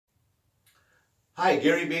Hi,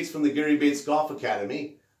 Gary Bates from the Gary Bates Golf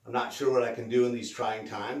Academy. I'm not sure what I can do in these trying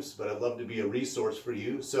times, but I'd love to be a resource for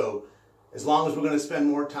you. So as long as we're going to spend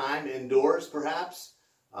more time indoors, perhaps,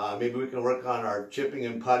 maybe we can work on our chipping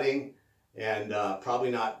and putting, and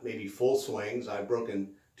probably not maybe full swings. I've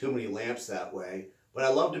broken too many lamps that way. But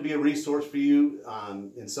I'd love to be a resource for you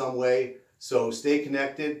in some way. So stay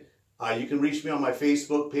connected. You can reach me on my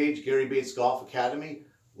Facebook page, Gary Bates Golf Academy.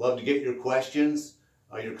 Love to get your questions,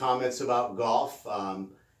 your comments about golf.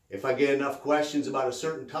 If I get enough questions about a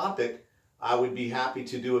certain topic, I would be happy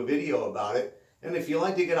to do a video about it. And if you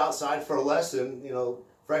like to get outside for a lesson,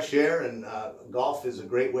 fresh air and golf is a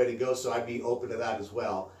great way to go, so I'd be open to that as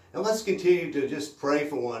well. And let's continue to just pray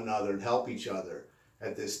for one another and help each other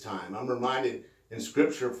at this time. I'm reminded in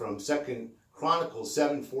Scripture from 2 Chronicles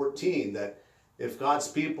 7:14 that if God's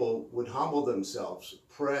people would humble themselves,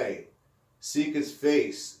 pray, seek His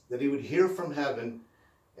face, that He would hear from heaven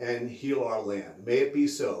and heal our land. May it be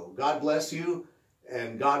so. God bless you,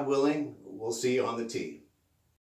 and God willing, we'll see you on the tee.